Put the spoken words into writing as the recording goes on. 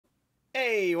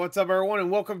Hey, what's up everyone,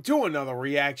 and welcome to another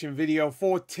reaction video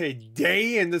for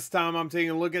today. And this time I'm taking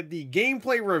a look at the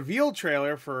gameplay reveal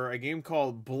trailer for a game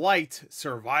called Blight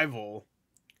Survival.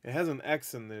 It has an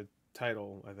X in the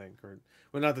title, I think, or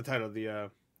well, not the title, the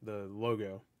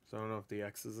logo. So I don't know if the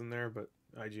X is in there, but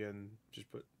IGN just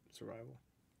put survival.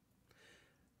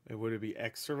 And would it be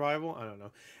X survival? I don't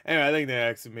know. Anyway, I think the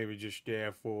X is maybe just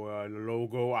there for the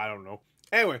logo. I don't know.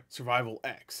 Anyway, survival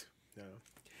X. No.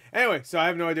 Anyway, so I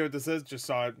have no idea what this is. Just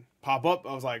saw it pop up.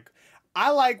 I was like, I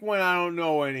like when I don't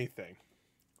know anything,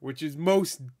 which is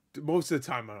most of the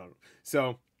time I don't know.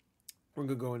 So we're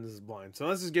gonna go into this blind. So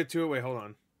let's just get to it. Wait, hold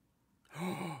on.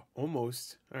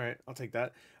 Almost. All right, I'll take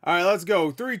that. All right, let's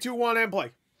go. 3, 2, 1, and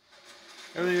play.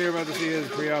 Everything you're about to see is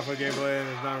pre-alpha gameplay and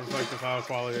does not reflect the final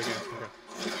quality of the game.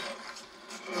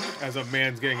 Okay. As a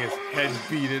man's getting his head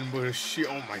beaten with a shield.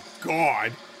 Oh my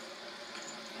god.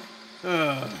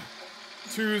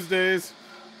 Tuesdays.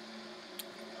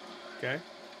 Okay.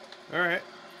 Alright.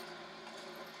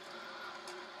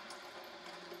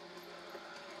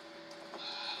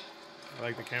 I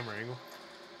like the camera angle.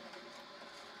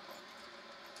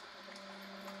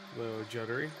 A little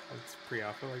juddery. It's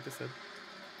pre-alpha, like I said.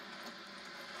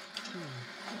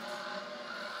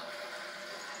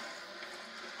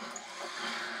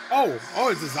 Oh,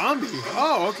 it's a zombie.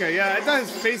 Oh, okay, yeah. I thought his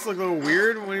face looked a little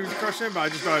weird when he was crushing it, but I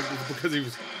just thought it was because he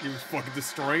was fucking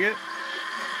destroying it.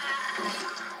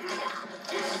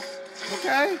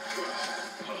 Okay.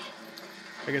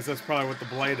 I guess that's probably what the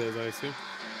Blight is, I assume.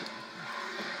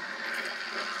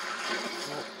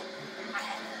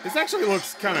 This actually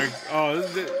looks kind of... Oh,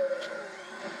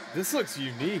 this looks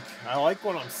unique. I like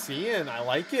what I'm seeing. I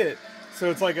like it.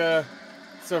 So it's like a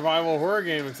survival horror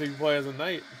game, except you play as a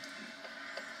knight.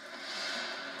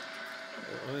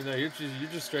 No, you're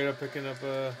just straight up picking up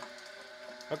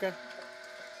okay.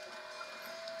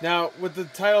 Now, with the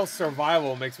title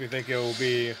Survival, makes me think it will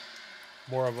be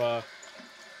more of a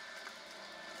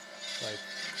like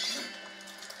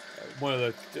one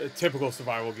of the typical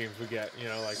survival games we get. You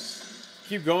know, like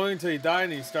keep going until you die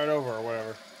and then you start over or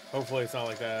whatever. Hopefully, it's not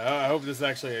like that. I hope this is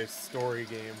actually a story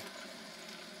game.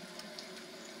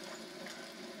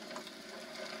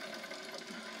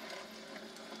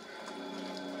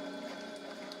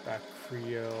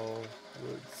 Creole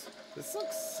Woods. This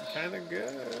looks kind of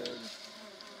good.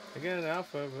 Again,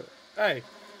 alpha, but hey.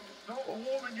 Stop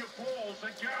warming your balls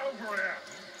and get over here.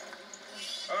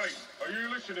 Hey, are you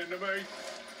listening to me?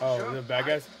 Oh, sure. The bad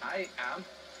guys? I am.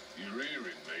 You're hearing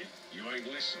me. You ain't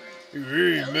listening. You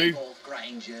hearing me?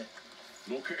 Granger.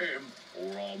 Look at him,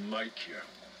 or I'll make you.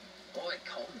 Boy,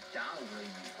 calm down,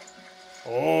 Raymond.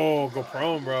 Oh, go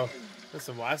prone, bro. That's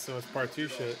some Last of Us Part 2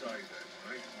 shit.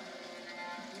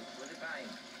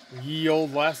 Ye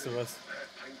old Last of Us.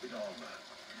 Painted armor.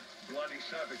 Bloody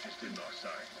savages, didn't I say?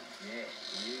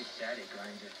 Yes, you said it,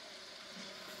 Granger.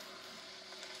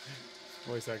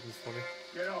 Voice acting's funny.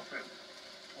 Get off him.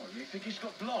 What, you think he's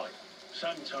got blight?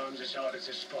 Sometimes it's harder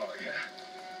to spot, yeah?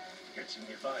 Gets in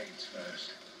your veins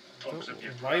first. Clogs up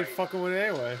your brain. Why are you fucking with it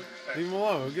anyway? Leave him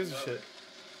alone. Who gives a shit?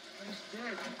 He's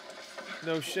dead.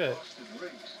 No shit.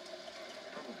 Probably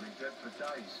dead for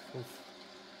days. Oof.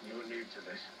 You're new to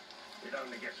this. It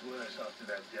only gets worse after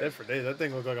that death. Dead for days. That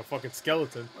thing looked like a fucking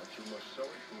skeleton. Not too much sorry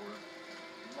for him.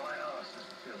 My ass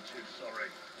doesn't feel too sorry.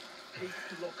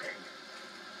 Keep looking.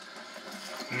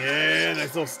 Yeah,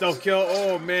 nice little stealth kill.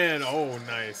 Oh man. Oh,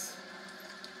 nice.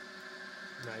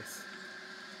 Nice.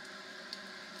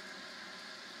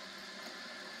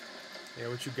 Yeah,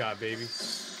 what you got, baby?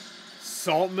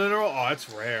 Salt mineral? Oh, that's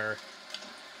rare.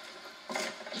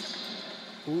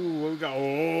 Ooh, what we got?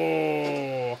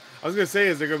 Oh, I was gonna say,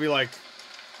 is there gonna be like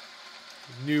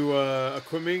new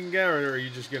equipment you can get, or are you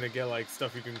just gonna get like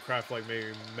stuff you can craft, like maybe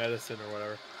medicine or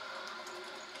whatever?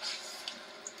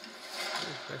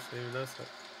 Ooh, nice, maybe that's it.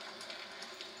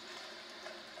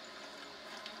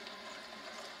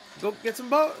 Go get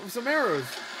some arrows.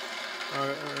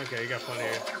 Okay, you got plenty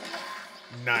here.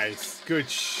 Nice, good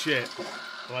shit.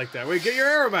 I like that. Wait, get your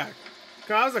arrow back.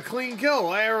 That was a clean kill.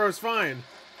 My arrow's fine.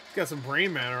 It's got some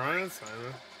brain matter on it. That's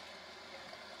fine.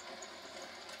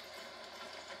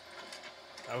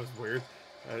 That was weird.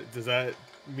 Does that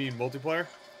mean multiplayer?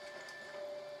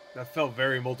 That felt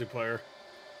very multiplayer.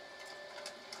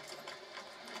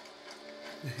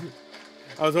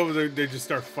 I was hoping they'd just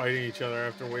start fighting each other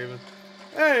after waving.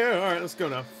 Hey, alright, let's go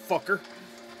now, fucker.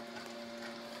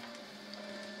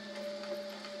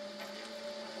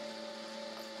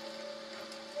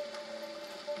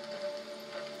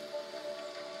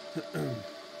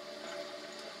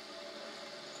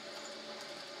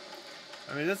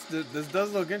 I mean, this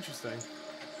does look interesting.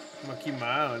 I'm gonna keep my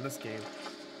eye on this game.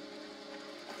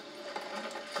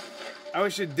 I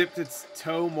wish it dipped its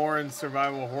toe more in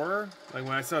survival horror. Like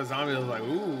when I saw a zombie, I was like,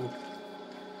 ooh.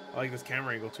 I like this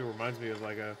camera angle too. Reminds me of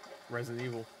like a Resident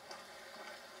Evil.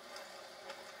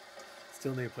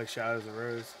 Still need to play Shadows of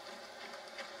Rose.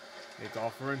 It's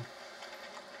offering.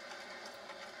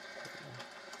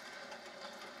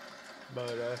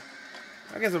 But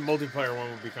I guess a multiplayer one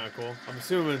would be kind of cool. I'm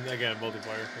assuming, again,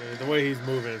 multiplayer. The way he's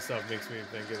moving and stuff makes me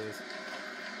think it is.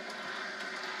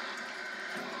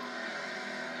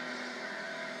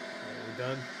 Are we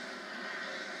done?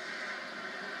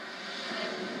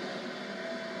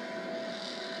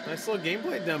 Nice little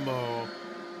gameplay demo.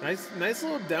 Nice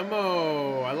little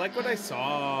demo. I like what I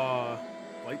saw.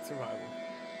 Blight Survival.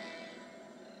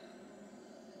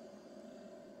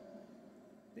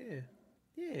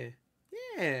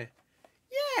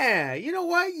 Yeah. You know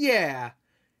what? Yeah,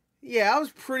 I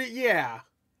was pretty. Yeah,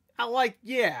 I like.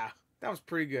 Yeah, that was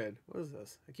pretty good. What is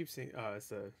this? I keep seeing. Oh,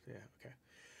 it's a. Yeah,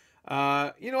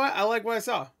 okay. You know what? I like what I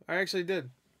saw. I actually did.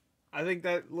 I think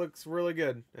that looks really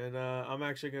good, and I'm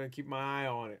actually gonna keep my eye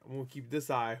on it. I'm gonna keep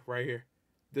this eye right here,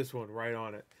 this one right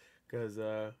on it, because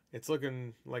it's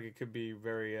looking like it could be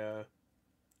very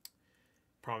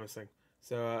promising.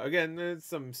 So again, there's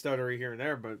some stuttery here and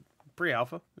there, but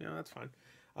pre-alpha, you know, that's fine.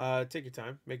 Take your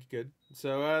time, make it good.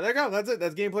 So there you go. That's it.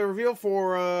 That's gameplay reveal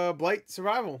for Blight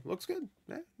Survival. Looks good.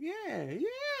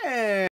 Yeah.